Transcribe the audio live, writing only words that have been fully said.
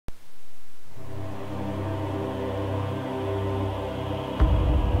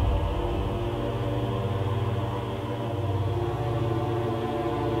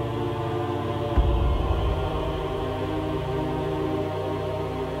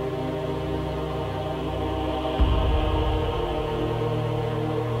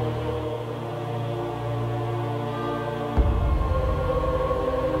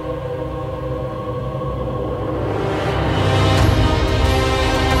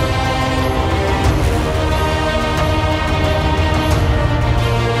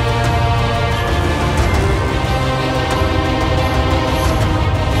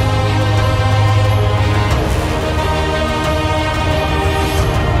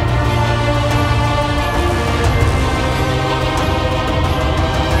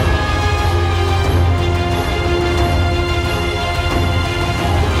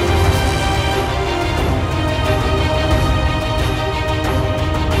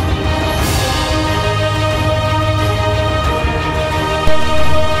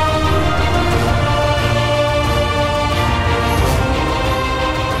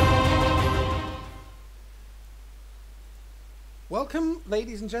Welcome,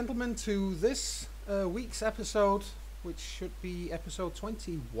 ladies and gentlemen, to this week's episode, which should be episode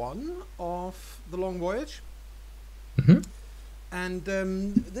 21 of The Long Voyage. Mm-hmm. And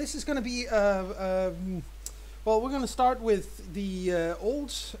this is going to be, well, we're going to start with the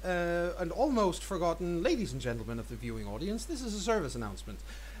old and almost forgotten ladies and gentlemen of the viewing audience. This is a service announcement.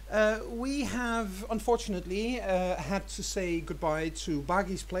 We have, unfortunately, had to say goodbye to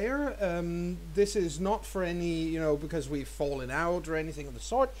Baggy's player. This is not for any, because we've fallen out or anything of the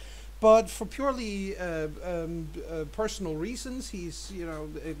sort, but for purely personal reasons. He's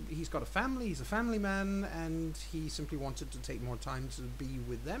got a family, he's a family man, and he simply wanted to take more time to be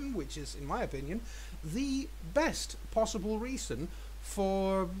with them, which is, in my opinion, the best possible reason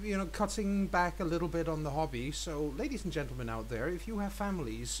for cutting back a little bit on the hobby. So ladies and gentlemen out there, if you have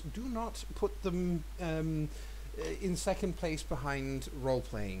families, do not put them in second place behind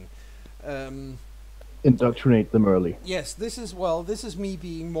role-playing. Indoctrinate them early. Yes, this is me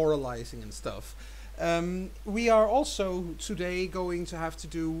being moralizing and stuff. We are also today going to have to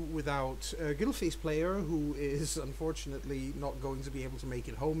do without Gilfie's player, who is unfortunately not going to be able to make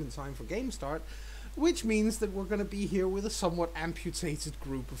it home in time for game start, which means that we're going to be here with a somewhat amputated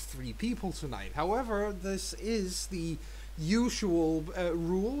group of 3 people tonight. However, this is the usual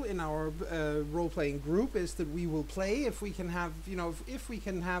rule in our role-playing group, is that we will play if we can have, if we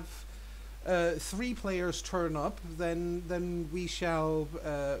can have 3 players turn up, then we shall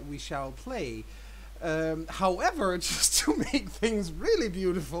play. However, just to make things really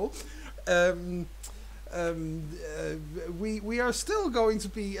beautiful, we are still going to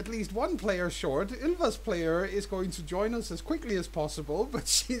be at least 1 player short. Ylva's player is going to join us as quickly as possible, but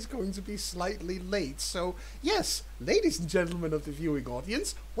she's going to be slightly late. So yes, ladies and gentlemen of the viewing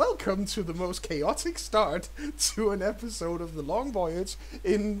audience, welcome to the most chaotic start to an episode of The Long Voyage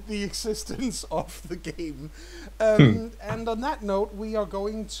in the existence of the game. And on that note, we are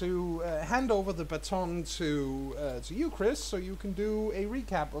going to hand over the baton to you, Chris, so you can do a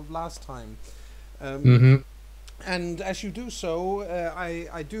recap of last time. And as you do so,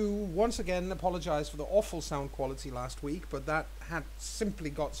 I do once again apologize for the awful sound quality last week, but that had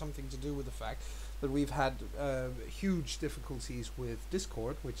simply got something to do with the fact that we've had huge difficulties with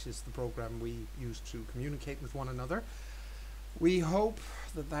Discord, which is the program we use to communicate with one another. We hope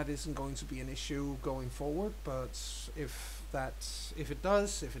that that isn't going to be an issue going forward, but if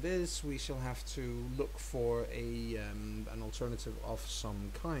it is, we shall have to look for an alternative of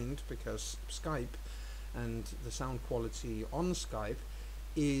some kind, because Skype and the sound quality on Skype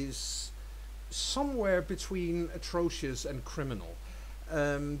is somewhere between atrocious and criminal.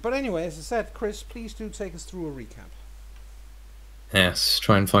 But anyway, as I said, Chris, please do take us through a recap. Yes,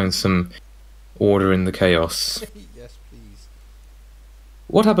 try and find some order in the chaos. Yes, please.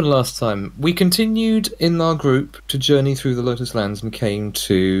 What happened last time? We continued in our group to journey through the Lotus Lands and came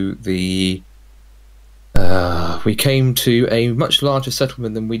to the... we came to a much larger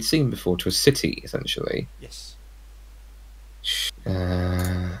settlement than we'd seen before, to a city, essentially. Yes.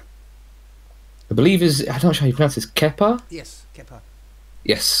 I believe I'm not sure how you pronounce this, Kepa? Yes, Kepa.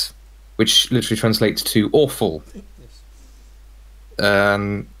 Yes, which literally translates to awful. Yes.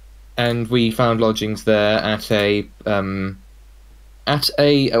 And we found lodgings there at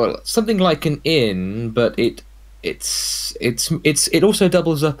well, something like an inn, but it also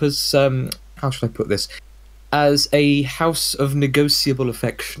doubles up as how should I put this? As a house of negotiable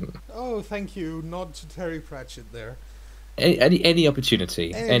affection. Oh, thank you. Nod to Terry Pratchett there. Any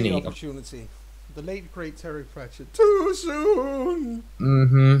opportunity. Any opportunity. The late great Terry Pratchett. Too soon.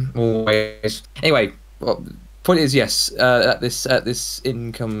 Always. Anyway, well, point is, yes, at this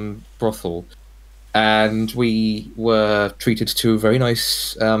income brothel, and we were treated to a very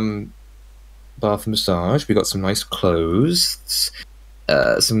nice bath and massage. We got some nice clothes,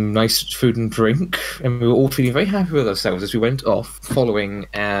 some nice food and drink, and we were all feeling very happy with ourselves as we went off, following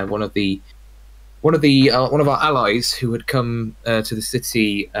one of our allies who had come to the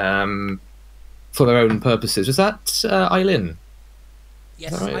city for their own purposes. Was that Eileen?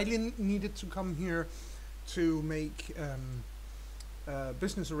 Yes, right? Eileen needed to come here to make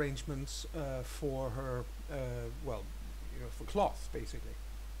business arrangements for her, for cloth, basically.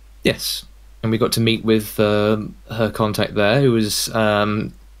 Yes. And we got to meet with her contact there, who was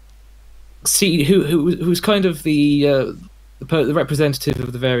who was kind of the representative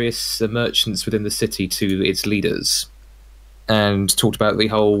of the various merchants within the city to its leaders, and talked about the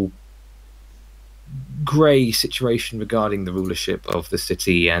whole grey situation regarding the rulership of the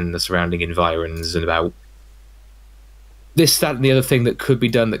city and the surrounding environs, and about this, that, and the other thing that could be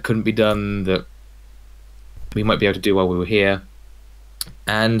done, that couldn't be done, that we might be able to do while we were here.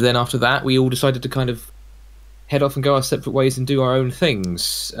 And then after that, we all decided to kind of head off and go our separate ways and do our own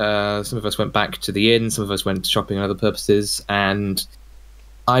things. Some of us went back to the inn, some of us went shopping on other purposes, and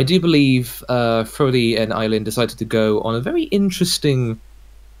I do believe Frody and Eileen decided to go on a very interesting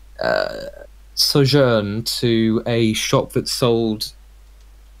sojourn to a shop that sold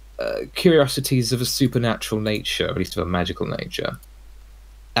curiosities of a supernatural nature, or at least of a magical nature.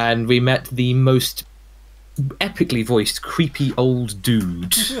 And we met the most epically voiced creepy old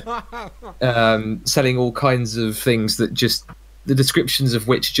dude selling all kinds of things that just, the descriptions of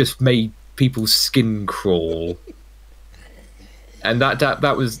which just made people's skin crawl. And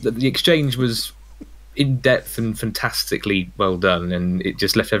that was, the exchange was in depth and fantastically well done, and it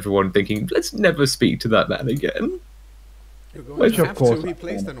just left everyone thinking, let's never speak to that man again. You're going to have to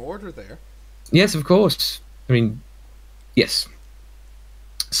replace an order there. Yes, of course. I mean, yes.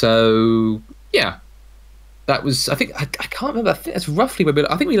 So yeah, that was, I think, I can't remember, I think that's roughly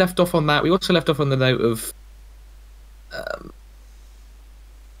where I think we left off on that. We also left off on the note of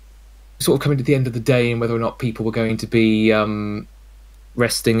sort of coming to the end of the day and whether or not people were going to be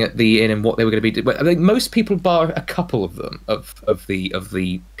resting at the inn and what they were going to be doing. I think most people, bar a couple of them, of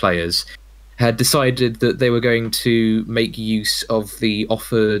the players, had decided that they were going to make use of the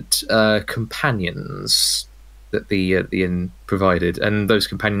offered companions that the inn provided, and those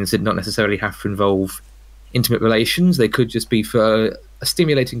companions did not necessarily have to involve intimate relations. They could just be for a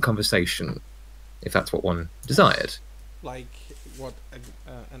stimulating conversation, if that's what one desired. Like what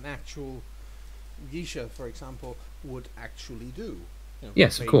an actual geisha, for example, would actually do. You know,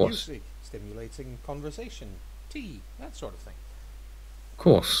 yes, of course. Music, stimulating conversation, tea, that sort of thing. Of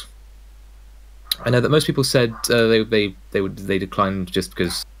course. I know that most people said they declined just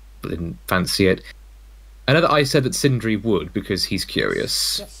because they didn't fancy it. I know that I said that Sindri would because he's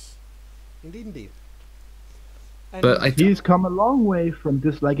curious. Yes, indeed. And but he's come a long way from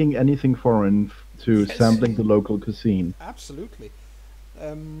disliking anything foreign to sampling the local cuisine. Absolutely.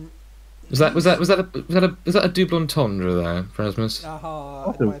 Was that a double entendre there, Rasmus? It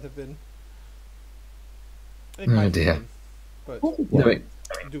might have been. Oh dear. But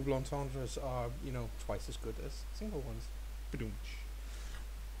double entendres are, twice as good as single ones. Ba-doom.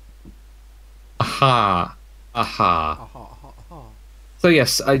 Aha. So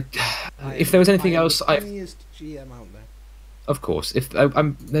yes, if there was anything else, the funniest GM out there. Of course, if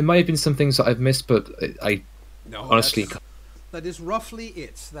there might have been some things that I've missed, but I honestly can't. That is roughly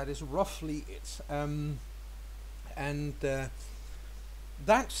it. And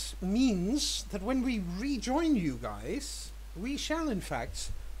that means that when we rejoin you guys, we shall in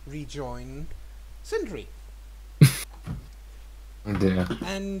fact rejoin Sindri. Oh dear.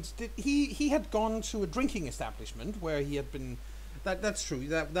 And he had gone to a drinking establishment where he had been. That's true.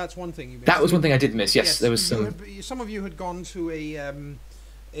 That's one thing you missed. That was one thing I did miss. Yes, there was some. Some of you had gone to the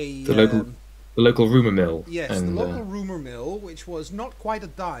local rumour mill. Yes, the local rumour mill, which was not quite a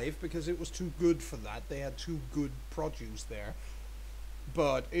dive because it was too good for that. They had too good produce there,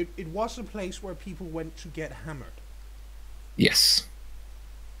 but it was a place where people went to get hammered. Yes.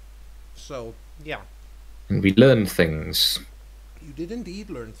 So yeah. And we learned things. You did indeed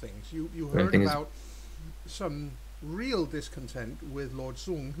learn things. You heard about some real discontent with Lord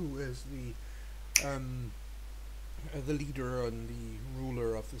Sung, who is the leader and the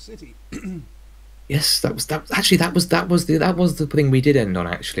ruler of the city. Yes, that was the thing we did end on.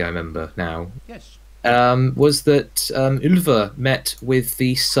 Actually, I remember now. Yes. Was that Ulva met with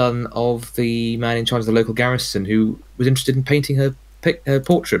the son of the man in charge of the local garrison, who was interested in painting her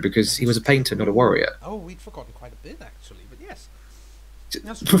portrait because he was a painter, not a warrior. Oh, we'd forgotten quite a bit actually, but yes.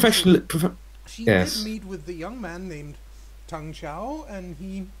 She did meet with the young man named Tang Chao, and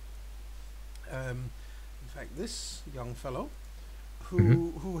he, in fact, this young fellow,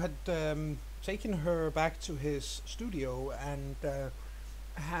 who had taken her back to his studio and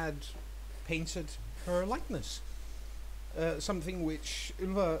had painted her likeness. Something which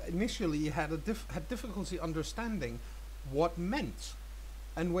Ulva initially had difficulty understanding what meant,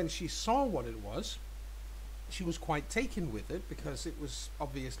 and when she saw what it was, she was quite taken with it because it was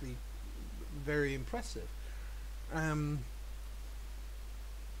obviously very impressive. And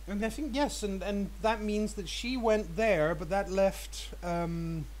I think yes, and that means that she went there, but that left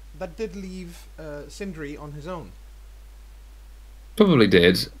that did leave Sindri on his own. Probably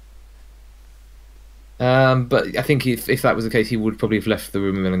did. But I think if that was the case, he would probably have left the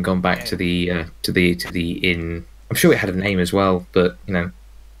room and gone back to the inn. I'm sure it had a name as well, but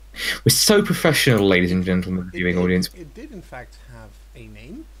we're so professional, ladies and gentlemen, viewing audience. It did in fact have a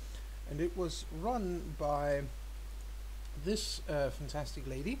name, and it was run by this fantastic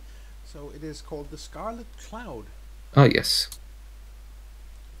lady. So it is called the Scarlet Cloud. Oh yes.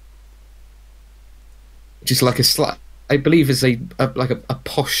 which is like a slight, I believe, is like a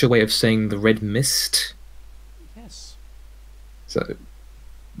posher way of saying the red mist. Yes. So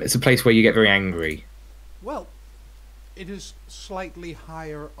it's a place where you get very angry. Well, it is slightly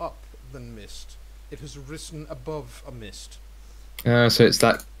higher up than mist. It has risen above a mist. So it's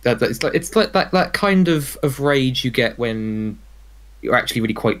it's like that kind of rage you get when you're actually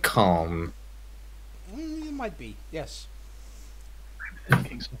really quite calm. It might be, yes. I'm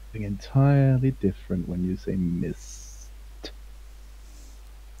thinking something entirely different when you say mist.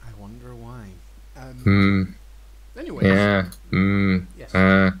 I wonder why. Anyways. Yeah. Yes.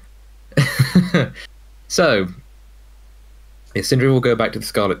 So, yeah, Sindri will go back to the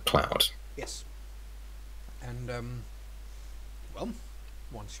Scarlet Cloud. Yes. And, well,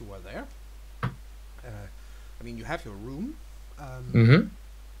 once you are there, I mean, you have your room.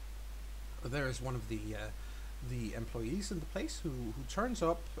 There is one of the employees in the place who turns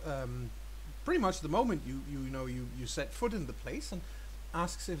up pretty much the moment you set foot in the place and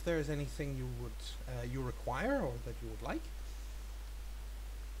asks if there is anything you require or that you would like.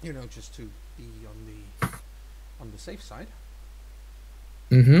 You know, just to be on the safe side.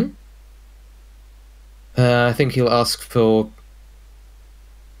 I think he'll ask for.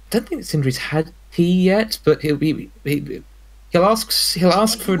 I don't think Sindri's had tea yet, but he'll ask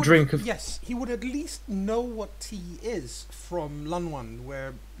for a drink of. Yes, he would at least know what tea is from Lanwan,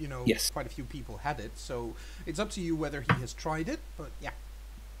 where quite a few people had it. So it's up to you whether he has tried it. But yeah,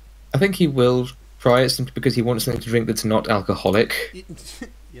 I think he will try it simply because he wants something to drink that's not alcoholic.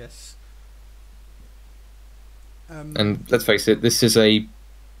 Yes. And let's face it, this is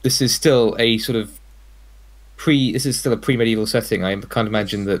still a sort of pre-medieval setting. I can't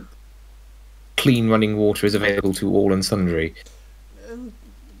imagine that clean running water is available to all and sundry.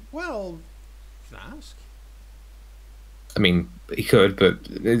 Well, can I ask? I mean, he could, but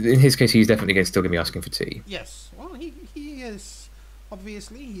in his case, he's definitely still going to be asking for tea. Yes. Well, he is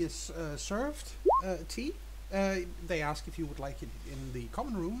obviously he is served tea. They ask if you would like it in the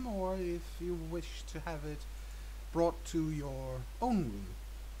common room or if you wish to have it brought to your own room.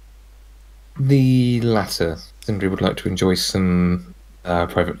 The latter. Sindri would like to enjoy some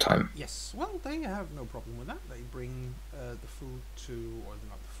private time. Yes. Well, they have no problem with that. They bring the food or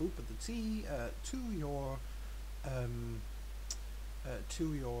not the food, but the tea to your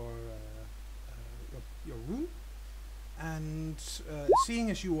room. And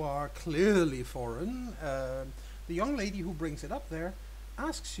seeing as you are clearly foreign, the young lady who brings it up there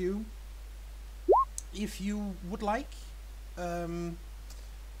asks you if you would like.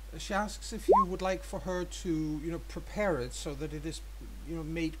 She asks if you would like for her to, prepare it so that it is,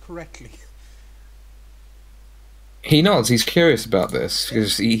 made correctly. He nods. He's curious about this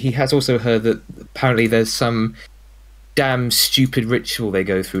because he has also heard that apparently there's some damn stupid ritual they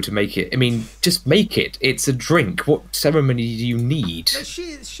go through to make it. I mean, just make it. It's a drink. What ceremony do you need?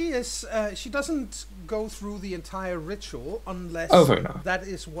 She doesn't go through the entire ritual unless that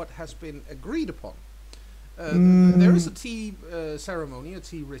is what has been agreed upon. There is a tea ceremony, a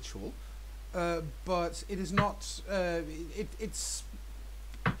tea ritual, but it is not.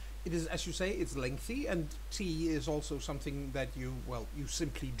 It is, as you say, it's lengthy, and tea is also something that you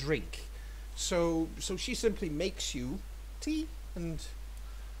simply drink. So she simply makes you tea and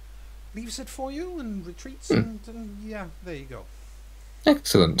leaves it for you and retreats, and yeah, there you go.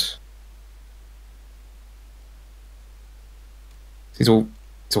 Excellent. He's all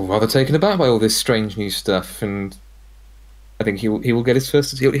rather taken aback by all this strange new stuff, and I think he will get his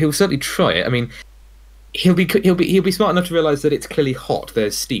first. He'll certainly try it. I mean, he'll be smart enough to realise that it's clearly hot.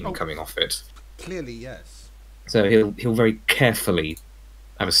 There's steam coming off it. Clearly, yes. So he'll very carefully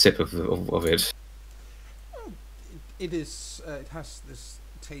have a sip of it. It is. It has this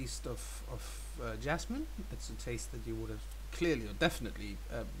taste of jasmine. It's a taste that you would have clearly or definitely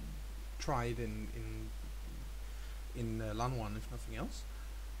tried in Lanwan, if nothing else.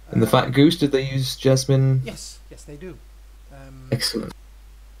 And the Fat Goose, did they use jasmine? Yes, they do. Excellent.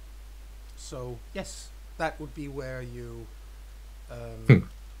 So yes, that would be where you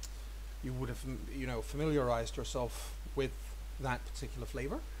you would have familiarized yourself with that particular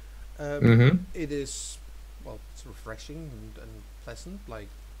flavor. It is it's refreshing and pleasant, like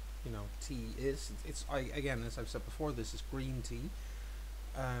tea is. It's again, as I've said before, this is green tea.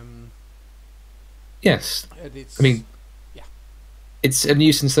 Yes, I mean, yeah, it's a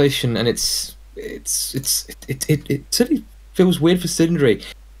new sensation, and it certainly feels weird for Sindri.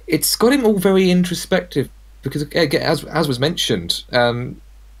 It's got him all very introspective because, as was mentioned,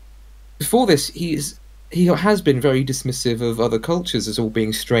 before this, he has been very dismissive of other cultures as all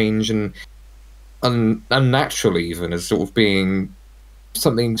being strange and unnatural, even as sort of being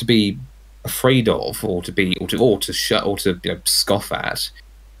something to be afraid of, or to scoff at.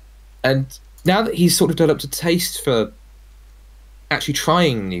 And now that he's sort of developed a taste for actually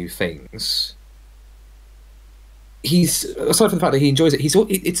trying new things, he's, aside from the fact that he enjoys it,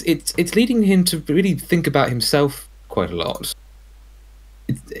 it's leading him to really think about himself quite a lot.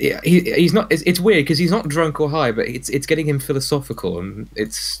 He's not. It's weird because he's not drunk or high, but it's getting him philosophical, and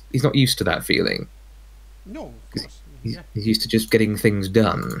he's not used to that feeling. No, of course. He's used to just getting things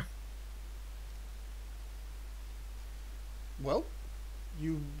done. Well,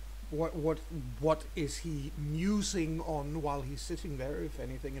 what is he musing on while he's sitting there, if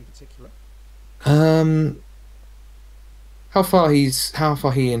anything in particular? How far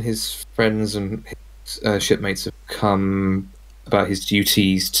he and his friends and his shipmates have come about his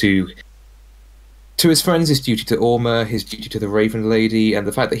duties to his friends, his duty to Orma, his duty to the Raven Lady, and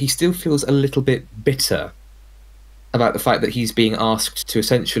the fact that he still feels a little bit bitter about the fact that he's being asked to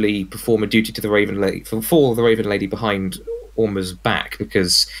essentially perform a duty to the Raven Lady for the Raven Lady behind Orma's back,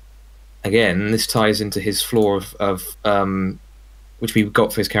 because again, this ties into his flaw of which we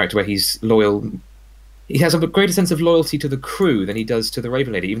got for his character, where he's loyal. He has a greater sense of loyalty to the crew than he does to the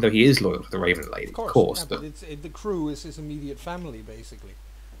Raven Lady, even though he is loyal to the Raven Lady, of course. Yeah, but the crew is his immediate family, basically.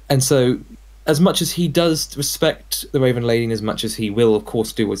 And so, as much as he does respect the Raven Lady, and as much as he will, of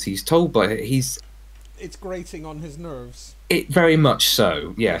course, do what he's told by her, it's grating on his nerves. It very much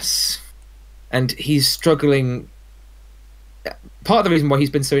so, yes. And he's struggling. Part of the reason why he's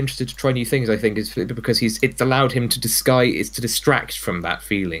been so interested to try new things, I think, is because it's allowed him to distract from that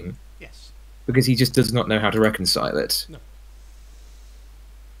feeling. Yes. Because he just does not know how to reconcile it. No.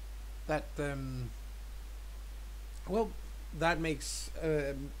 That, well, that makes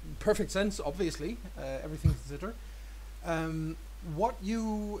perfect sense, obviously, everything considered. What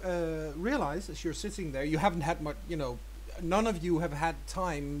you realize as you're sitting there, you haven't had much, none of you have had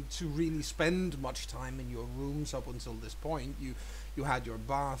time to really spend much time in your rooms up until this point. You had your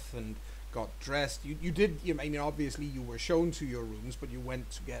bath and got dressed. You did, obviously you were shown to your rooms, but you went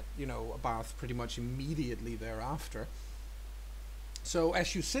to get, a bath pretty much immediately thereafter. So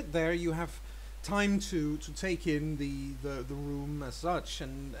as you sit there, you have time to take in the room as such,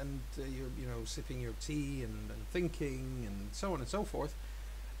 and you're sipping your tea and thinking and so on and so forth,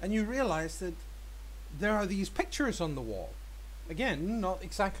 and you realize that there are these pictures on the wall. Again, not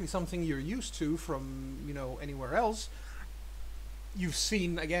exactly something you're used to from anywhere else. You've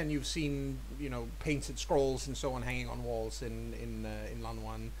seen painted scrolls and so on hanging on walls in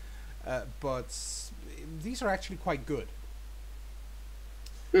Lanwan, but these are actually quite good.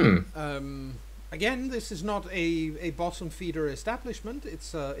 Again, this is not a bottom feeder establishment.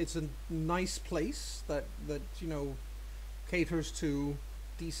 It's a nice place that caters to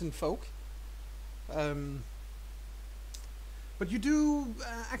decent folk. But you do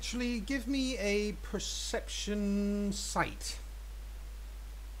actually give me a perception sight,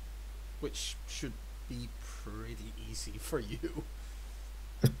 which should be pretty easy for you.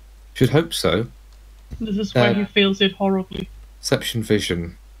 Should hope so. This is where he fails it horribly. Perception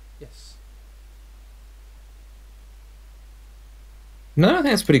vision. Yes. No, I think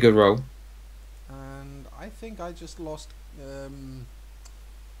that's a pretty good roll. And I think I just lost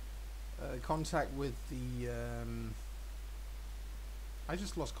contact with the. I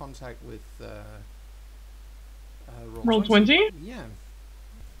just lost contact with Roll 20? Yeah.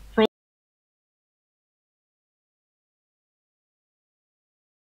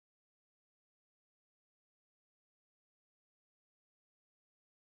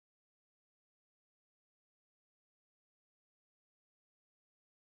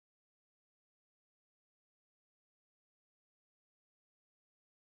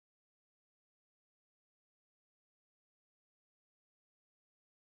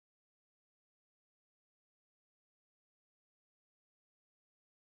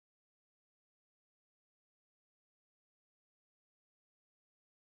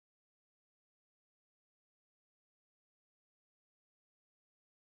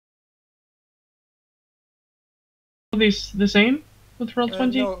 These the same with roll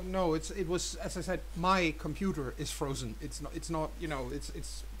 20? No, it was, as I said, my computer is frozen. It's not.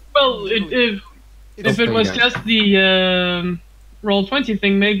 It's. Well, if it was just the roll 20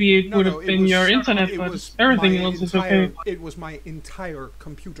 thing, maybe it would have been your internet, but everything else is okay. It was my entire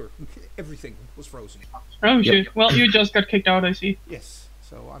computer. Everything was frozen. Oh shit! Well, you just got kicked out, I see. Yes.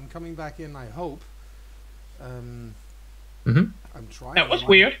 So I'm coming back in. I hope. I'm trying. That was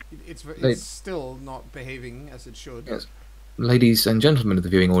weird. It's still not behaving as it should. Yes. Ladies and gentlemen of the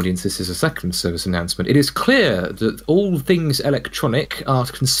viewing audience, this is a second service announcement. It is clear that all things electronic are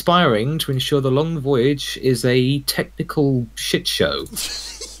conspiring to ensure the Long Voyage is a technical shit show.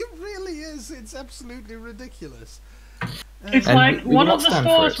 It really is. It's absolutely ridiculous. It's like one of the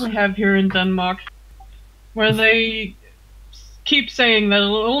stores we have here in Denmark, where they keep saying that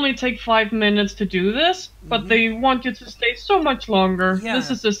it'll only take 5 minutes to do this, but they want you to stay so much longer. Yeah.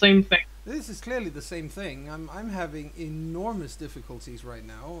 This is the same thing. This is clearly the same thing. I'm having enormous difficulties right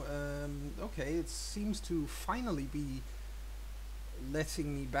now. Okay, it seems to finally be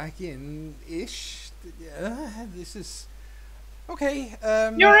letting me back in-ish. This is... Okay,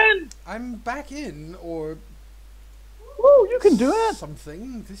 you're in! I'm back in, or... Oh, you can do it!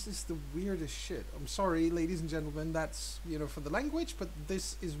 Something. This is the weirdest shit. I'm sorry, ladies and gentlemen, that's, for the language, but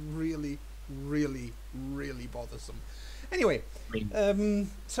this is really, really, really bothersome. Anyway,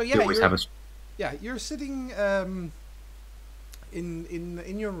 so yeah, you're sitting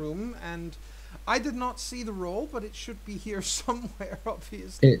in your room, and I did not see the roll, but it should be here somewhere,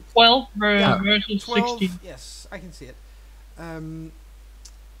 obviously. 12 versus 16. Yes, I can see it. And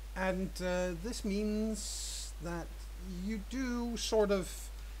this means that you do sort of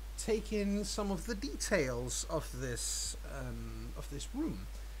take in some of the details of this room,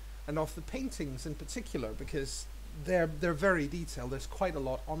 and of the paintings in particular, because they're very detailed. There's quite a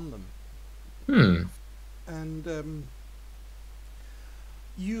lot on them. And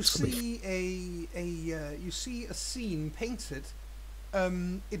you see a scene painted.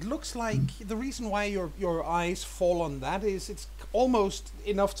 It looks like the reason why your eyes fall on that is it's almost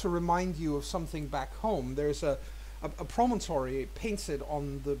enough to remind you of something back home. There's a promontory painted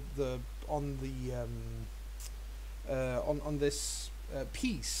on this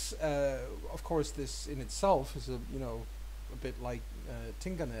piece. Of course, this in itself is a bit like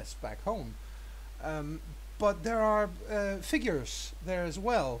Tinganes back home, but there are figures there as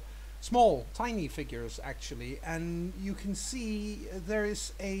well. Small, tiny figures, actually, and you can see there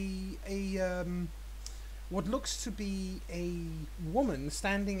is a what looks to be a woman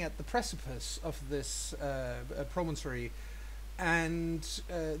standing at the precipice of this promontory, and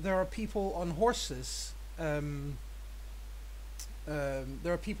there are people on horses.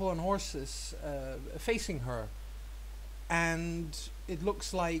 Facing her, and it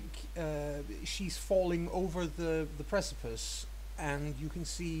looks like she's falling over the precipice. And you can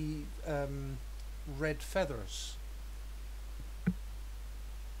see red feathers.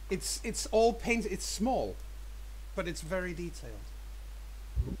 It's all painted. It's small, but it's very detailed.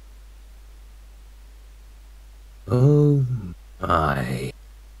 Oh my!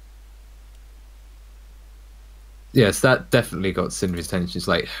 Yes, that definitely got Sindri's attention. It's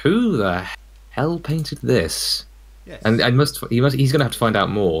like, who the hell painted this? Yes. And he's gonna have to find out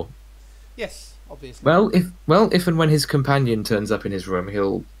more. Yes. Obviously. Well, if and when his companion turns up in his room,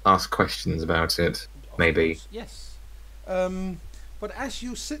 he'll ask questions about it. Maybe. Yes. But as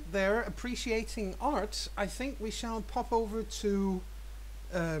you sit there appreciating art, I think we shall pop over to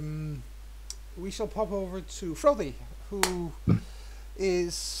Frothy, who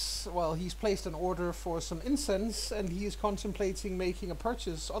is, well, he's placed an order for some incense, and he is contemplating making a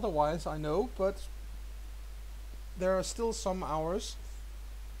purchase. Otherwise, I know, but there are still some hours.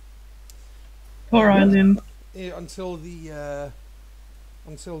 Poor Eileen. Until the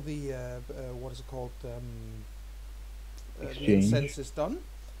what is it called? The incense is done.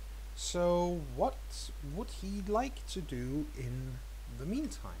 So what would he like to do in the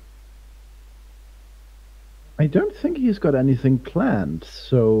meantime? I don't think he's got anything planned.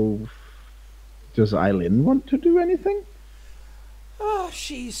 So does Eileen want to do anything?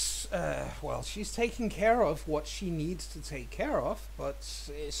 She's taking care of what she needs to take care of, but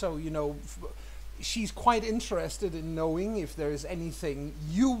she's quite interested in knowing if there is anything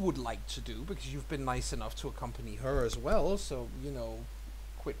you would like to do, because you've been nice enough to accompany her as well, so,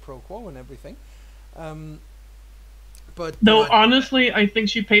 quid pro quo and everything. But honestly, I think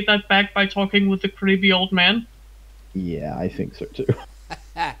she paid that back by talking with the creepy old man. Yeah, I think so too.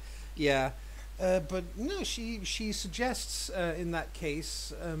 Yeah. But no, she suggests in that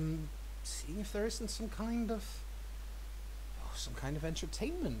case seeing if there isn't some kind of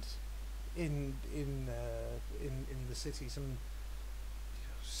entertainment in the city, some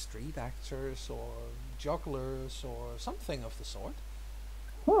street actors or jugglers or something of the sort.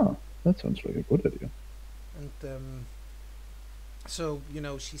 Huh, that sounds like a good idea. And so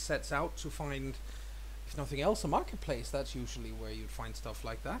she sets out to find, if nothing else, a marketplace. That's usually where you'd find stuff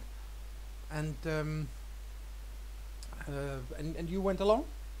like that. And you went along?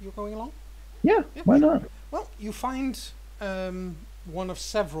 You're going along? Yeah, why not? Well, you find one of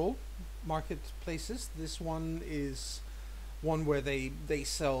several marketplaces. This one is one where they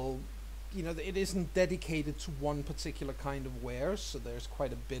sell, it isn't dedicated to one particular kind of wares, so there's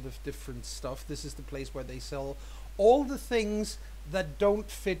quite a bit of different stuff. This is the place where they sell all the things that don't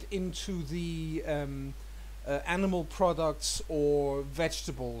fit into the animal products or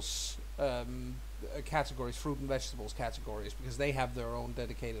vegetables categories, fruit and vegetables categories, because they have their own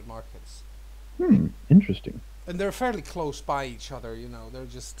dedicated markets. Interesting. And they're fairly close by each other, you know. They're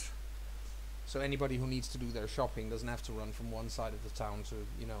just so anybody who needs to do their shopping doesn't have to run from one side of the town to,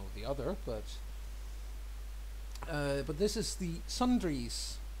 you know, the other. But this is the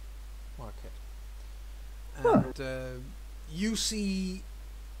sundries market, and you see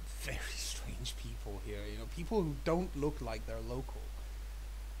very strange people here. You know, people who don't look like they're local.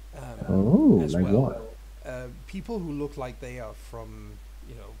 As like well. what? People who look like they are from,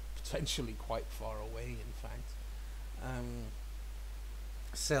 you know, potentially quite far away. In fact,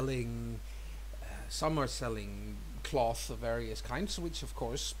 selling. Some are selling cloth of various kinds, which of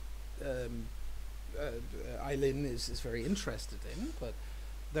course Eileen is very interested in, but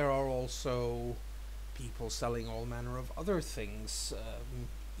there are also people selling all manner of other things,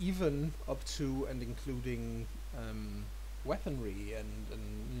 even up to and including weaponry and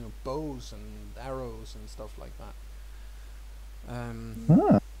you know, bows and arrows and stuff like that.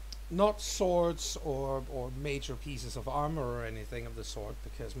 Not swords or major pieces of armor or anything of the sort,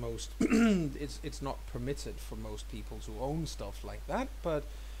 because most it's not permitted for most people to own stuff like that. But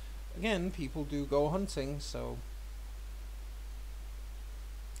again, people do go hunting, so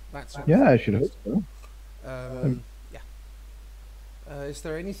that's yeah. I should hope so. Is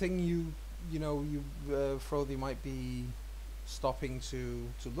there anything you Frothy might be stopping to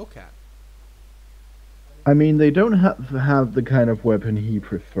look at? I mean, they don't have the kind of weapon he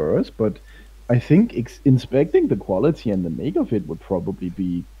prefers, but I think inspecting the quality and the make of it would probably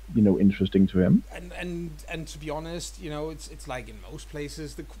be, you know, interesting to him. And to be honest, you know, it's like in most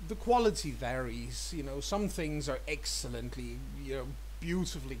places, the quality varies. You know, some things are excellently, you know,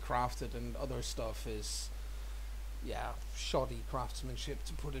 beautifully crafted, and other stuff is, yeah, shoddy craftsmanship,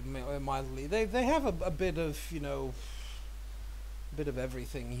 to put it mildly. They have a bit of, you know, a bit of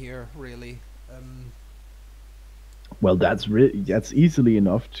everything here, really. Well, that's easily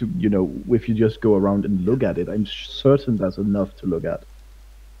enough to, you know, if you just go around and look at it. I'm certain that's enough to look at.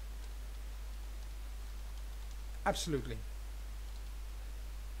 Absolutely.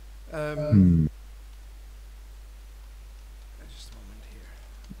 Just a moment here.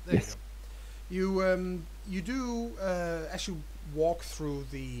 There Yes. you go. You do as you walk through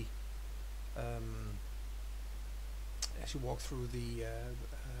the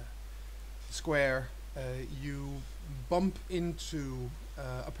square. You bump into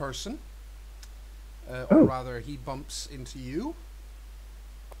a person, or rather, he bumps into you.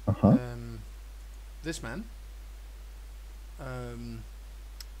 This man.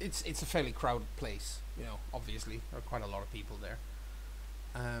 It's a fairly crowded place, you know. Obviously, there are quite a lot of people there.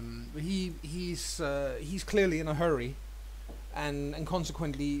 He's clearly in a hurry, and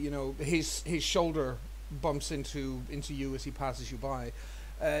consequently, you know, his shoulder bumps into you as he passes you by.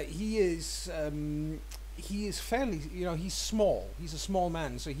 He is fairly, you know, he's small. He's a small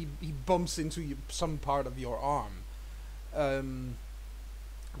man, so he bumps into some part of your arm,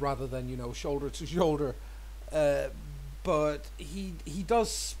 rather than, you know, shoulder to shoulder. But he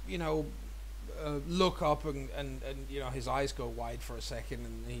does, you know, look up and you know, his eyes go wide for a second,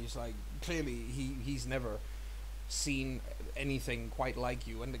 and he's like, clearly he's never seen anything quite like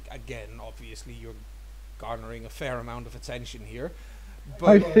you. And again, obviously, you're garnering a fair amount of attention here. But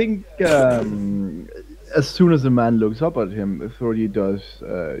I think as soon as the man looks up at him, Thordy does,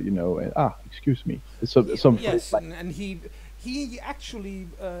 you know, excuse me. Yes, and he actually,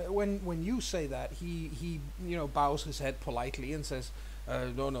 when you say that, he you know, bows his head politely and says,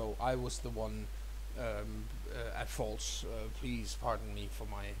 no, I was the one at fault. Please pardon me for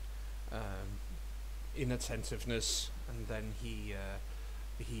my inattentiveness. And then he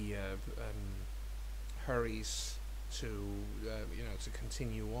hurries to you know, to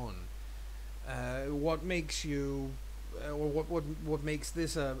continue on. What makes you, or what makes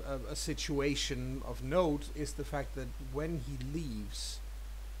this a situation of note is the fact that when he leaves,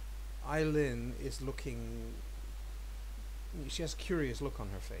 Eileen is looking. She has a curious look on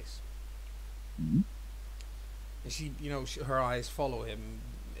her face. Mm-hmm. And she, you know, her eyes follow him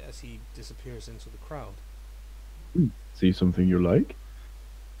as he disappears into the crowd. See something you like?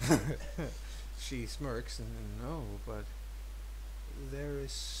 She smirks and no, but there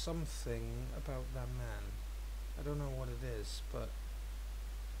is something about that man. I don't know what it is, but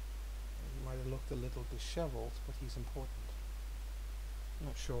he might have looked a little disheveled, but he's important. I'm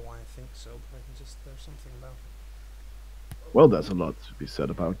not sure why I think so, but I can just, there's something about him. Well, there's a lot to be said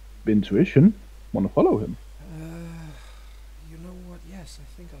about intuition. Want to follow him? You know what? Yes, I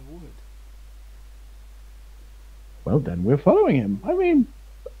think I would. Well, then we're following him. I mean,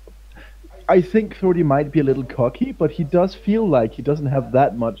 I think Thordy might be a little cocky, but he does feel like he doesn't have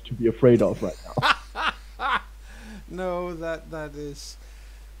that much to be afraid of right now. No, that is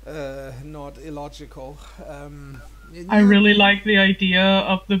not illogical. I really like the idea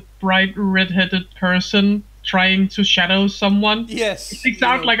of the bright red-headed person trying to shadow someone. Yes, he sticks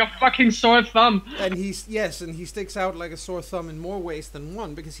out like a fucking sore thumb. And he sticks out like a sore thumb in more ways than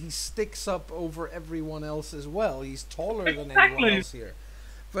one, because he sticks up over everyone else as well. He's taller than anyone else here.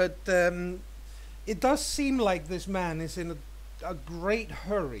 But it does seem like this man is in a great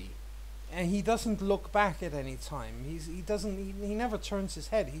hurry, and he doesn't look back at any time. He never turns his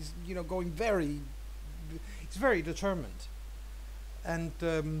head. He's going he's very determined. And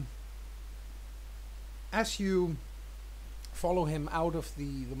as you follow him out of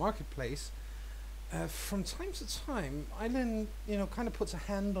the marketplace, from time to time, Eileen, kind of puts a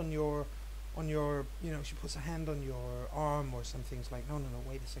hand on your, she puts a hand on your arm or something. It's like, no,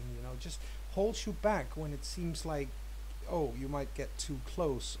 wait a second, just holds you back when it seems like, oh, you might get too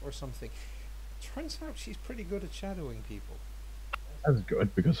close or something. Turns out she's pretty good at shadowing people. That's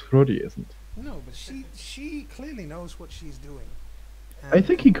good, because Frodi isn't. No, but she clearly knows what she's doing. I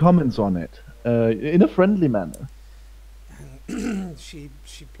think he comments on it in a friendly manner. And she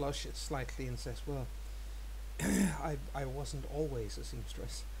blushes slightly and says, "Well, I wasn't always a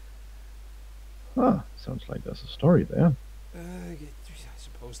seamstress." Ah, sounds like there's a story there. I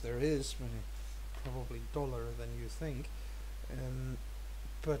suppose there is, but probably duller than you think. And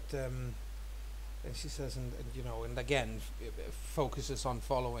she says, and again focuses on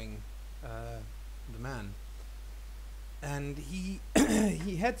following the man. And he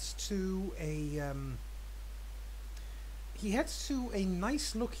he heads to a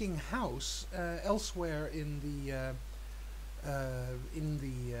nice looking house elsewhere in the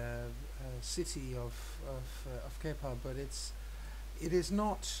city of Kepa, but it is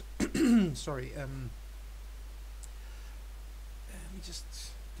not. Sorry. Let me just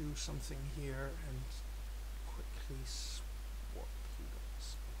do something here and quickly swap you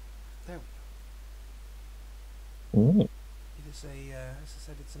guys. There we go. Oh. It is as I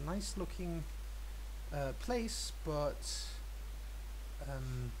said, it's a nice looking place, but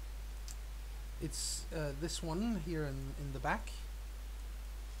it's this one here in the back.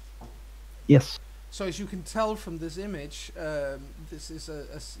 Yes. So as you can tell from this image, this is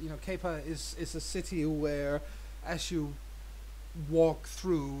Kepa is a city where, as you walk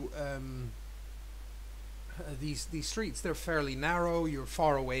through these streets, they're fairly narrow. You're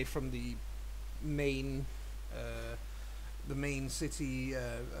far away from the main city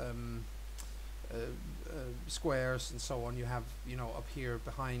squares and so on. You have up here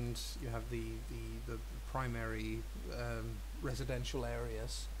behind you have the primary residential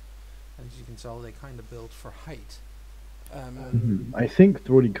areas, and as you can tell, they kind of built for height. I think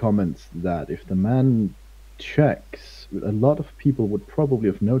Thordy comments that if the man checks, a lot of people would probably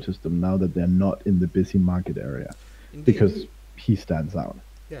have noticed them now that they're not in the busy market area. Indeed. Because he stands out.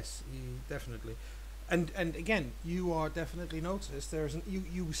 Yes, definitely. And again, you are definitely noticed.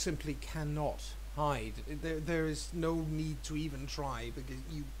 You simply cannot hide. There is no need to even try, because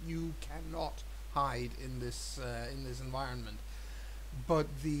you cannot hide in this environment. But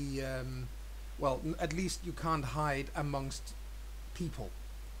at least you can't hide amongst people,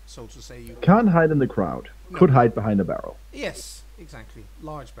 so to say. You can't hide in the crowd. No. Could hide behind a barrel. Yes, exactly.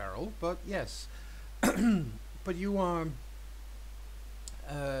 Large barrel, but yes. But you are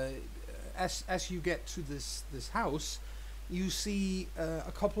as you get to this house, you see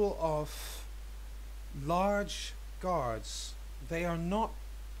a couple of large guards. They're not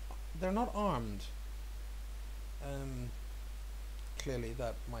armed. Clearly,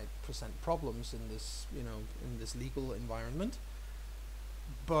 that might present problems in this in this legal environment.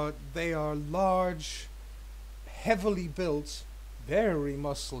 But they are large, heavily built, very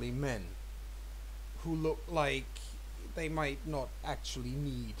muscly men who look like they might not actually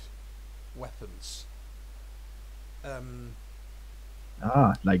need weapons.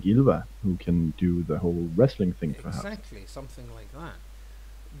 Like Ilva, who can do the whole wrestling thing, perhaps. Exactly, something like that.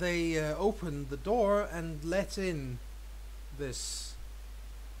 They open the door and let in this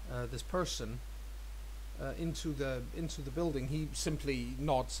person into the building. He simply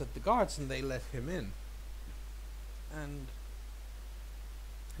nods at the guards, and they let him in. And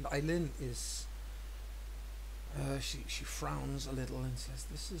Eileen is she frowns a little and says,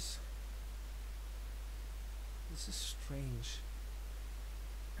 "This is strange.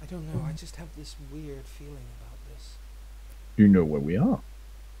 I don't know. I just have this weird feeling about this." You know where we are?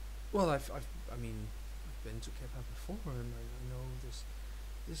 Well, I've been to Kepa before, and I know this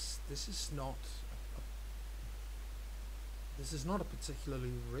is not This is not a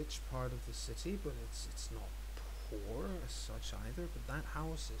particularly rich part of the city, but it's not poor as such either. But that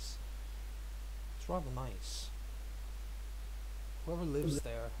house is, it's rather nice. Whoever lives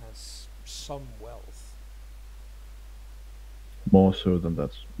there has some wealth. More so than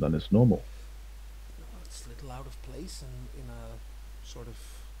is normal. It's a little out of place in a sort of,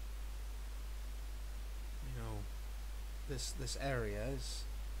 this area is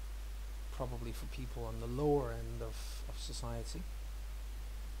probably for people on the lower end of society.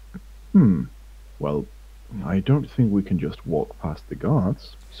 Well, I don't think we can just walk past the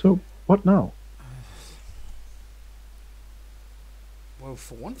guards. So, what now? Well,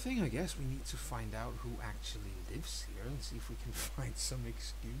 for one thing, I guess we need to find out who actually lives here and see if we can find some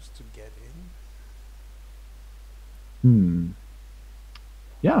excuse to get in.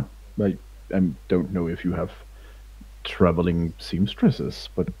 Yeah, I don't know if you have traveling seamstresses,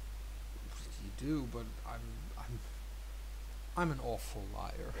 but You do, but I'm an awful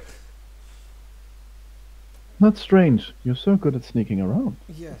liar. that's strange. You're so good at sneaking around.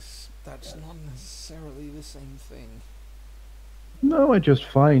 Yes, that's not necessarily the same thing. No, I just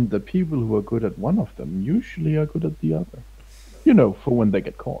find that people who are good at one of them usually are good at the other. You know, for when they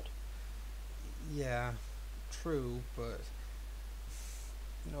get caught. Yeah, true, but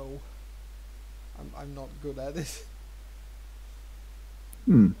no, I'm not good at it.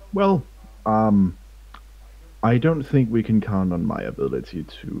 Well, I don't think we can count on my ability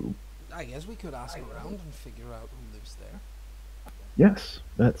to. I guess we could ask around and figure out who lives there. Yes,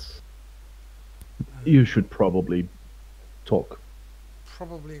 that's. You should probably talk.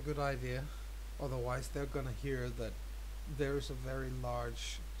 Probably a good idea. Otherwise, they're gonna hear that there's a very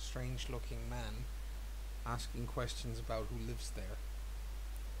large, strange-looking man asking questions about who lives there.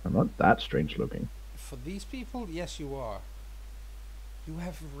 I'm not that strange looking. For these people, yes, you are. You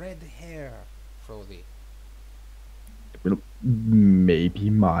have red hair, Frody. Well, maybe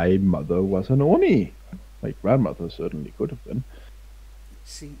my mother was an Oni. My grandmother certainly could have been.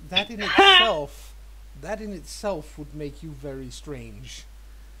 See, that in itself would make you very strange.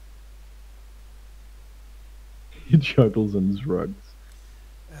 He chuckles and shrugs.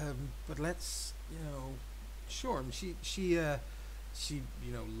 But let's, sure. She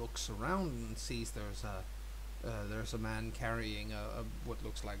looks around and sees there's a man carrying a what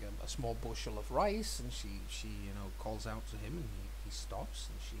looks like a small bushel of rice, and she calls out to him, and he stops,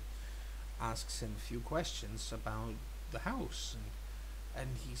 and she asks him a few questions about the house,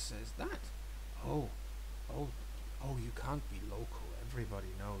 and he says that, oh, you can't be local.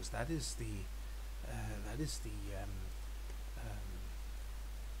 Everybody knows that is the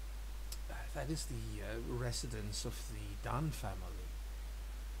residence of the Dunn family.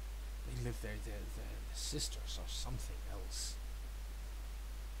 They live there. The sisters or something else.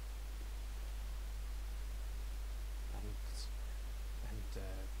 And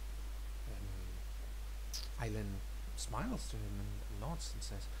Eileen smiles to him and nods and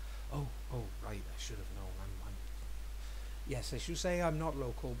says, "Oh, right. I should have known. I'm yes, as you say, I'm not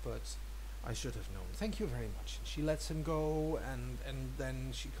local, but I should have known. Thank you very much." And she lets him go, and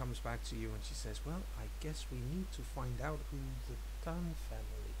then she comes back to you and she says, "Well, I guess we need to find out who the Dunn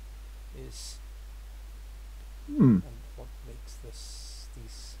family is, and what makes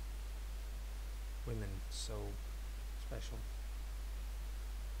these women so special."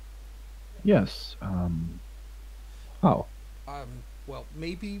 Yes. How? Well,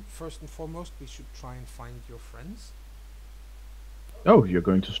 maybe first and foremost we should try and find your friends. Oh, you're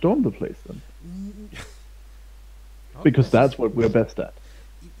going to storm the place then? Not Because that's what we're best at.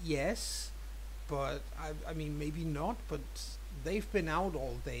 Yes, but I mean maybe not, but they've been out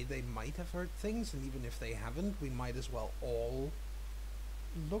all day. They might have heard things, and even if they haven't, we might as well all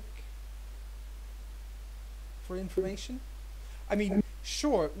look for information. I mean,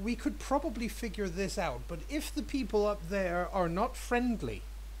 sure, we could probably figure this out, but if the people up there are not friendly,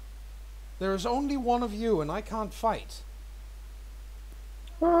 there is only one of you, and I can't fight.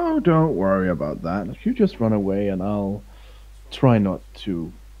 Oh, don't worry about that. You just run away and I'll try not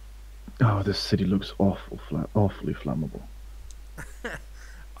to. Oh, this city looks awfully flammable.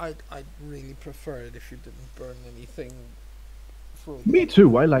 I'd really prefer it if you didn't burn anything. Me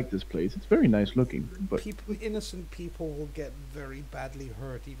too. I like this place. It's very nice looking. But innocent people will get very badly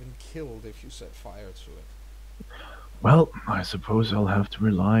hurt, even killed, if you set fire to it. Well, I suppose I'll have to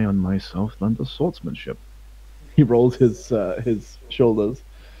rely on my Southlander swordsmanship. He rolls his shoulders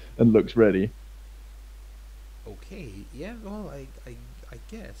and looks ready. Okay, yeah, well, I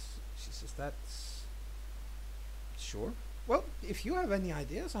guess. She says, that's... Sure. Well, if you have any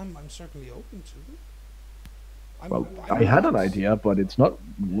ideas, I'm certainly open to them. I had an idea, but it's not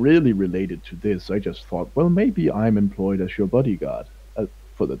really related to this. I just thought, well, maybe I'm employed as your bodyguard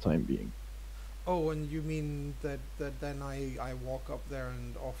for the time being. Oh, and you mean that then I walk up there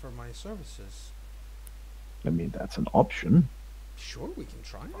and offer my services? I mean, that's an option. Sure, we can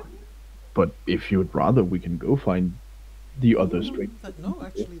try it. But if you'd rather, we can go find the other string. No,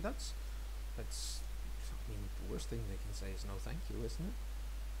 actually, that's. I mean, the worst thing they can say is no, thank you, isn't it?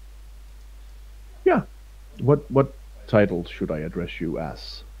 Yeah. What title should I address you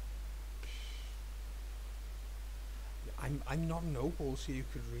as? I'm not noble, so you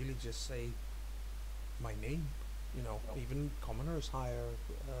could really just say my name. You know, even commoners hire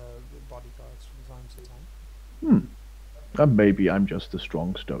bodyguards from time to time. Maybe I'm just a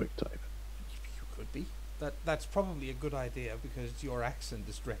strong stoic type. You could be. That's probably a good idea because your accent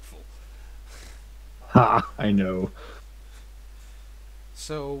is dreadful. Ha! I know.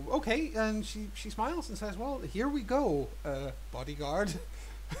 So okay, and she smiles and says, "Well, here we go, bodyguard."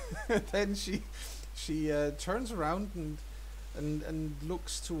 Then she turns around and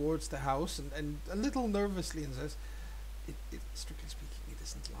looks towards the house and a little nervously and says, strictly speaking, it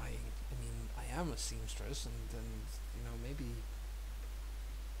isn't lying. I mean, I am a seamstress, and you know, maybe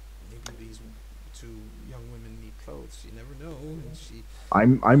these two young women need clothes. You never know."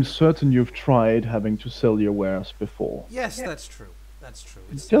 And I'm certain you've tried having to sell your wares before. Yes, that's true. That's true.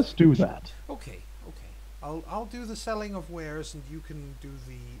 Just do that. Okay. I'll do the selling of wares, and you can do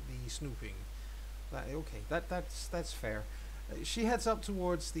the snooping. That's fair. She heads up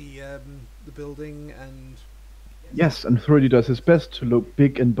towards the building, and yes, and Thrody does his best to look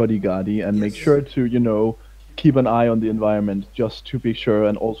big and bodyguardy, and make sure to keep an eye on the environment, just to be sure,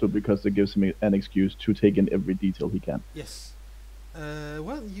 and also because it gives him an excuse to take in every detail he can. Yes.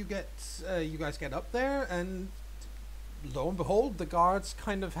 Well, you guys get up there, and lo and behold, the guards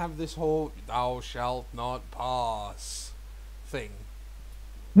kind of have this whole "thou shalt not pass" thing.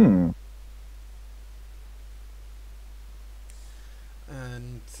 And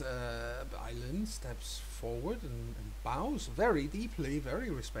Eileen steps forward and bows very deeply, very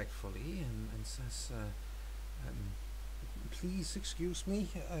respectfully, and says, "Please excuse me,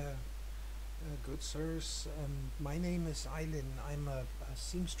 good sirs. My name is Eileen. I'm a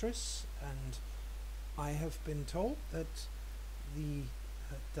seamstress, and I have been told that the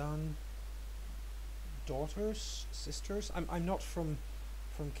Dunn sisters. I'm not from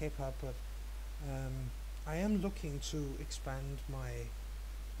K-pop, but I am looking to expand my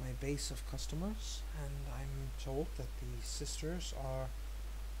base of customers, and I'm told that the sisters are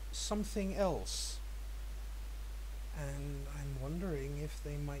something else, and I'm wondering if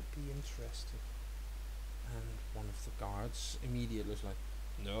they might be interested." And one of the guards immediately is like,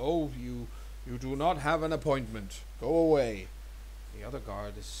 "No, you do not have an appointment. Go away." The other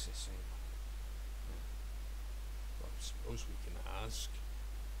guard is saying, "Well, I suppose we can ask."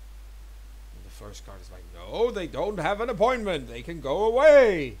 And the first guard is like, "No, they don't have an appointment. They can go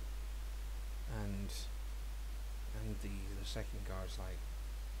away." And the second guard's like,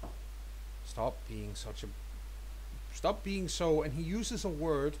 Stop being so," and he uses a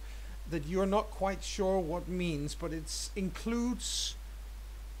word that you're not quite sure what means, but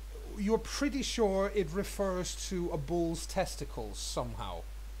you're pretty sure it refers to a bull's testicles somehow.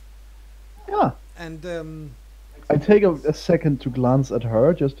 Yeah. And I take a second to glance at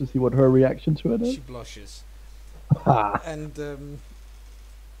her just to see what her reaction to it is. She blushes. And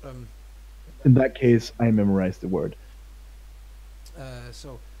in that case, I memorize the word.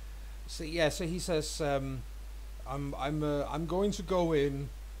 So he says, I'm going to go in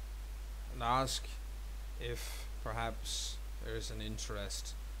and ask if perhaps there's an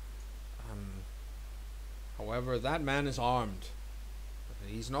interest. However, that man is armed.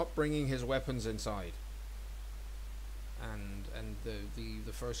 He's not bringing his weapons inside. And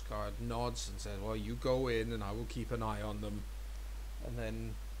the first guard nods and says, "Well, you go in and I will keep an eye on them." And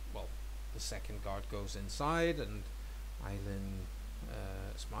then, well, the second guard goes inside, and Eileen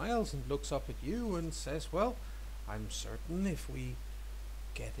smiles and looks up at you and says, "Well, I'm certain if we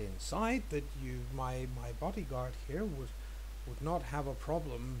get inside that my bodyguard here would not have a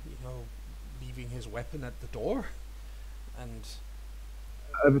problem, leaving his weapon at the door." And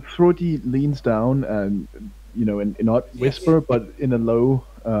Thrody leans down and, in not whisper, but in a low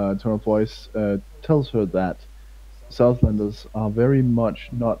tone of voice, tells her that Southlanders are very much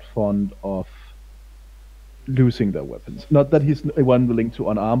not fond of losing their weapons. Not that he's unwilling to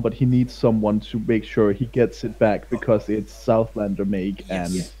unarm, but he needs someone to make sure he gets it back because it's Southlander make.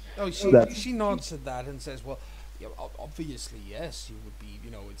 Yes. And she nods at that and says, "Well, obviously, yes, you would be,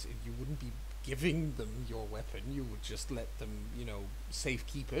 you wouldn't be giving them your weapon. You would just let them,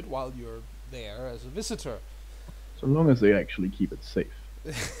 safekeep it while you're there as a visitor." So long as they actually keep it safe.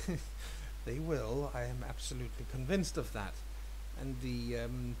 They will. I am absolutely convinced of that. And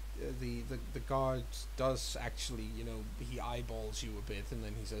the guard does actually, you know, he eyeballs you a bit, and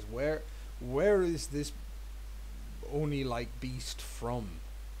then he says, "Where is this Oni like beast from?"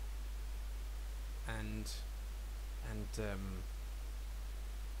 And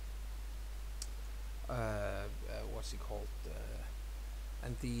what's he called?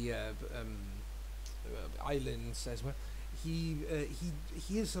 And the Eileen says, "Well, he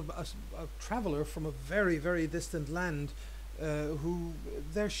is a traveler from a very, very distant land, who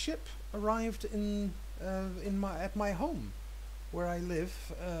their ship arrived at my home, where I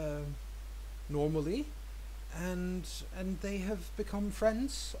live normally, and they have become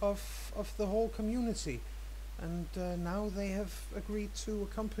friends of the whole community, and now they have agreed to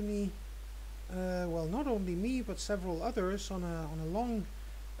accompany, well, not only me but several others on a long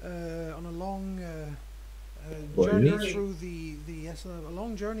journey through a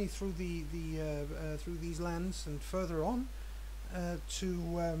long journey through through these lands and further on,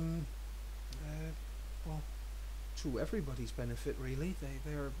 well, to everybody's benefit, really.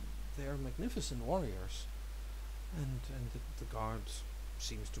 They are magnificent warriors." And the guard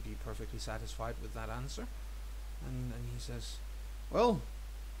seems to be perfectly satisfied with that answer, and he says, "Well,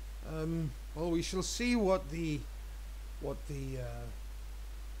 we shall see what the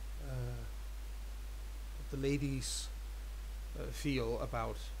ladies feel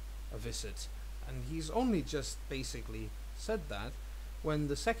about a visit." And he's only just basically said that when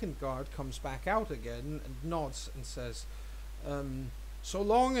the second guard comes back out again and nods and says, "So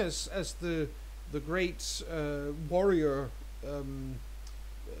long as the great warrior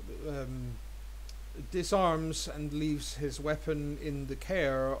disarms and leaves his weapon in the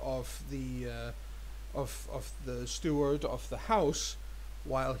care of the steward of the house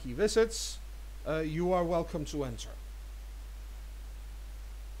while he visits, you are welcome to enter."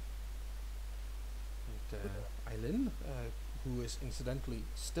 And Eileen, who is incidentally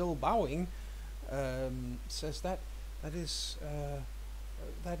still bowing, says that is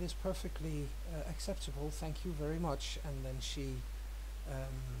perfectly acceptable. Thank you very much. And then she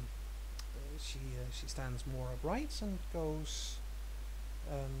stands more upright and goes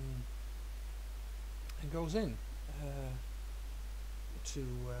in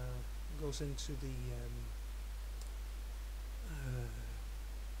goes into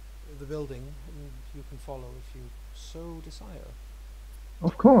the building, and you can follow if you so desire.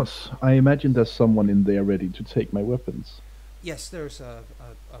 Of course. I imagine there's someone in there ready to take my weapons. Yes, there's a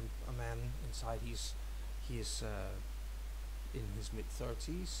man inside. He is in his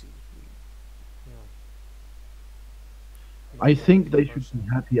mid-30s. I think they should be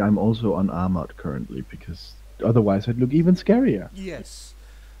happy I'm also unarmored currently, because otherwise I'd look even scarier. Yes,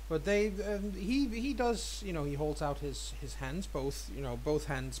 but he does, you know, he holds out his hands, both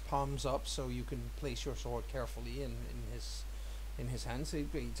hands palms up, so you can place your sword carefully in his hands. He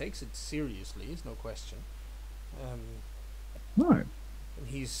takes it seriously, there's no question. Right. And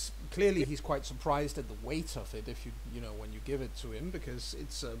he's quite surprised at the weight of it if when you give it to him, because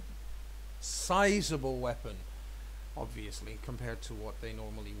it's a sizable weapon, obviously, compared to what they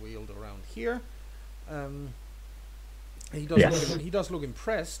normally wield around here. He does look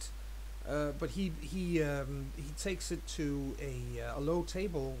impressed, but he takes it to a low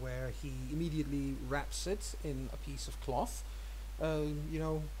table where he immediately wraps it in a piece of cloth,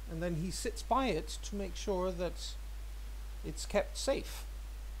 and then he sits by it to make sure that it's kept safe.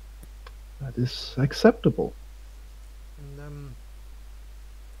 That is acceptable. And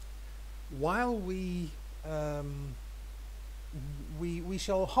while we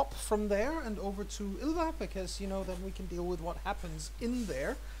shall hop from there and over to Ylva, because then we can deal with what happens in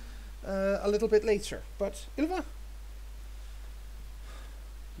there a little bit later. But Ylva,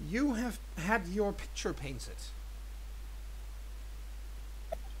 you have had your picture painted.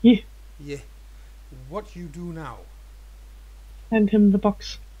 Yeah. Yeah. What you do now? Hand him the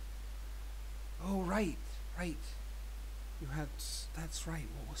box. Oh, right. You had... That's right.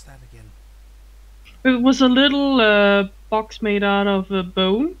 What was that again? It was a little box made out of a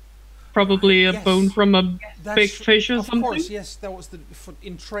bone. Probably a bone from a big fish or something. Of course, yes. That was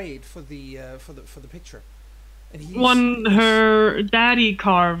in trade for the picture. And her daddy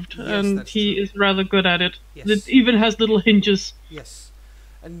carved, and he is rather good at it. Yes. It even has little hinges. Yes.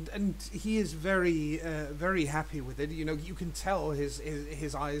 And he is very very happy with it. You can tell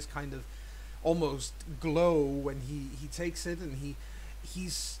his eyes kind of almost glow when he takes it, and he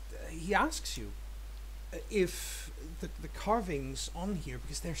asks you if the carvings on here,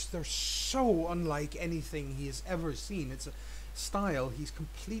 because they're so unlike anything he has ever seen. style he's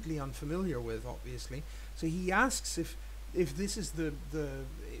completely unfamiliar with, obviously. So he asks if this is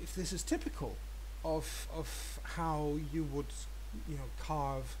if this is typical of how you would, you know,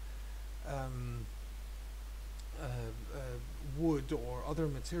 carve wood or other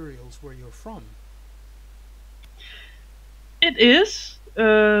materials where you're from. It is.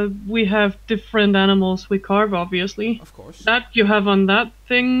 We have different animals we carve, obviously. Of course. That you have on that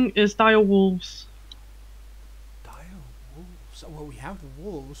thing is dire wolves. Dire wolves? Well, we have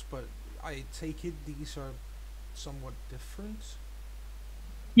wolves, but I take it these are somewhat different?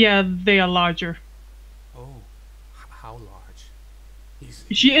 Yeah, they are larger. Oh, how large?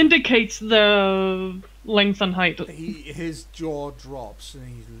 She indicates the length and height. His jaw drops, and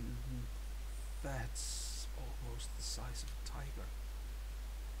he's... That's almost the size of a tiger.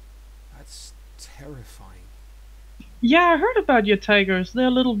 That's terrifying. Yeah, I heard about your tigers. They're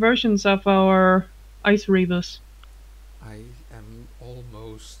little versions of our ice reavers. I am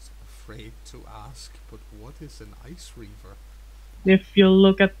almost afraid to ask, but what is an ice reaver? If you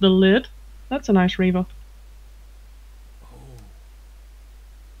look at the lid, that's an ice reaver.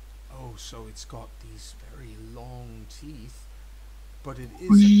 Oh, so it's got these very long teeth, but it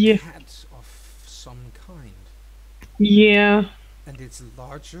is a cat of some kind. Yeah. And it's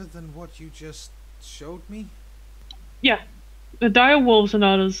larger than what you just showed me? Yeah. The dire wolves are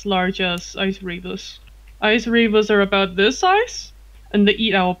not as large as ice reavers. Ice reavers are about this size, and they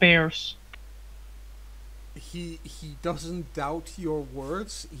eat our bears. He doesn't doubt your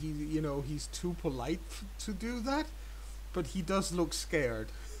words. He's too polite to do that, but he does look scared.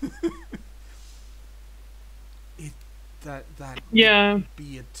 That would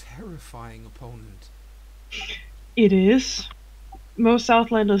be a terrifying opponent. It is. Most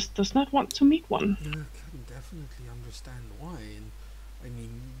Southlanders does not want to meet one. I can definitely understand why. And I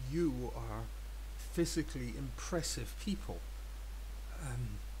mean, you are physically impressive people.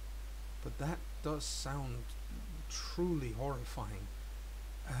 But that does sound truly horrifying.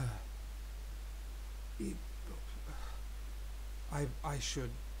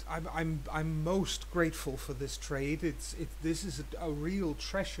 I'm most grateful for this trade. This is a real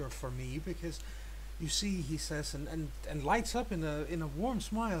treasure for me, because you see, he says, and lights up in a warm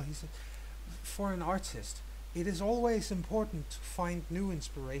smile. He said, for an artist, it is always important to find new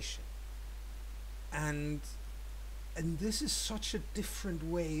inspiration, and this is such a different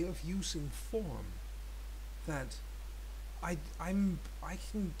way of using form that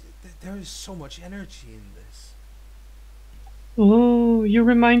there is so much energy in this. Oh, you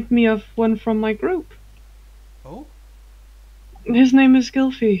remind me of one from my group. Oh? His name is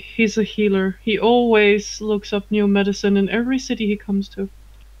Gylfi. He's a healer. He always looks up new medicine in every city he comes to.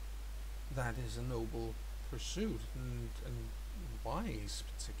 That is a noble pursuit, and wise,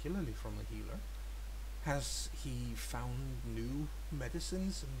 particularly from a healer. Has he found new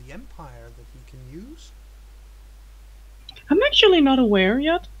medicines in the Empire that he can use? I'm actually not aware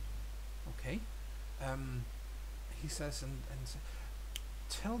yet. Okay. He says, and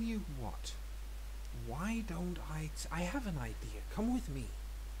tell you what, why don't I have an idea. Come with me,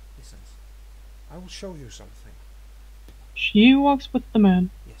 he says. I will show you something. She walks with the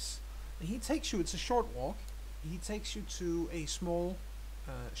man. Yes. And he takes you, it's a short walk, he takes you to a small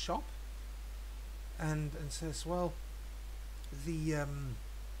shop, and says, well, the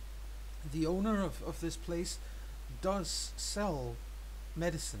owner of this place does sell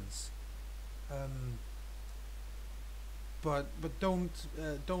medicines, but don't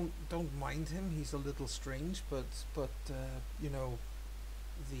mind him. He's a little strange, but you know,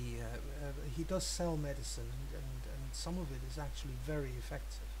 he does sell medicine, and some of it is actually very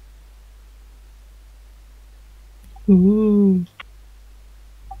effective. Ooh.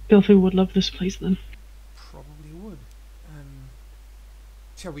 Gylfi would love this place then. Probably would.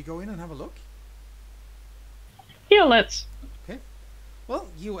 Shall we go in and have a look? Yeah, let's. Okay. Well,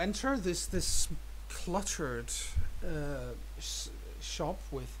 you enter this cluttered shop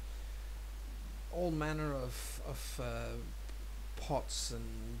with all manner of pots and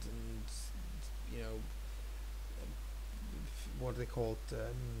you know, what are they called?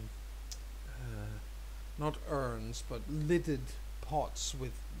 Not urns, but lidded pots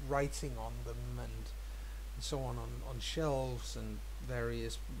with writing on them, and so on shelves, and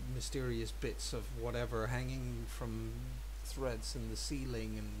various mysterious bits of whatever hanging from threads in the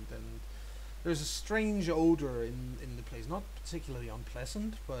ceiling, and there's a strange odor in the place, not particularly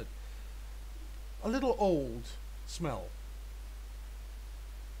unpleasant, but a little old smell.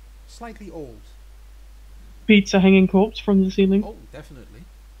 Slightly old. Beats a hanging corpse from the ceiling. Oh, definitely.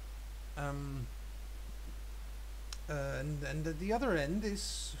 And at the other end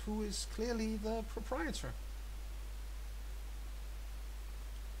is who is clearly the proprietor.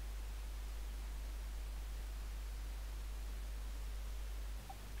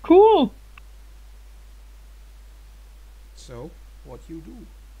 So, what you do?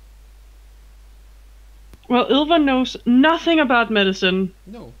 Well, Ilva knows nothing about medicine.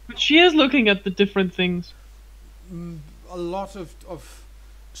 No. But she is looking at the different things. A lot of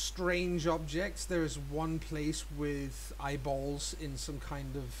strange objects. There's one place with eyeballs in some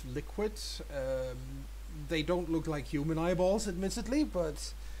kind of liquid. They don't look like human eyeballs, admittedly,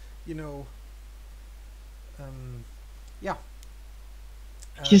 but, you know, yeah.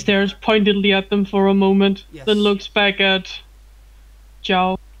 She stares pointedly at them for a moment, yes. then looks back at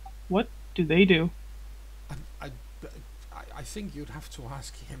Zhao. What do they do? I think you'd have to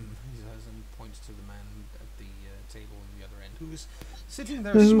ask him, he says, and points to the man at the table on the other end, who is sitting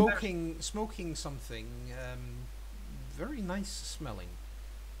there smoking something very nice smelling.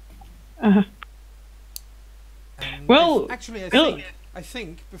 Well, actually, I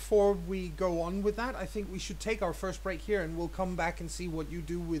think before we go on with that, I think we should take our first break here, and we'll come back and see what you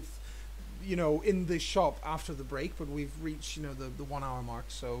do with, you know, in the shop after the break. But we've reached, you know, the 1 hour mark,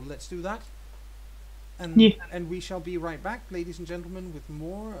 so let's do that. And we shall be right back, ladies and gentlemen, with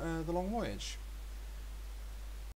more The Long Voyage.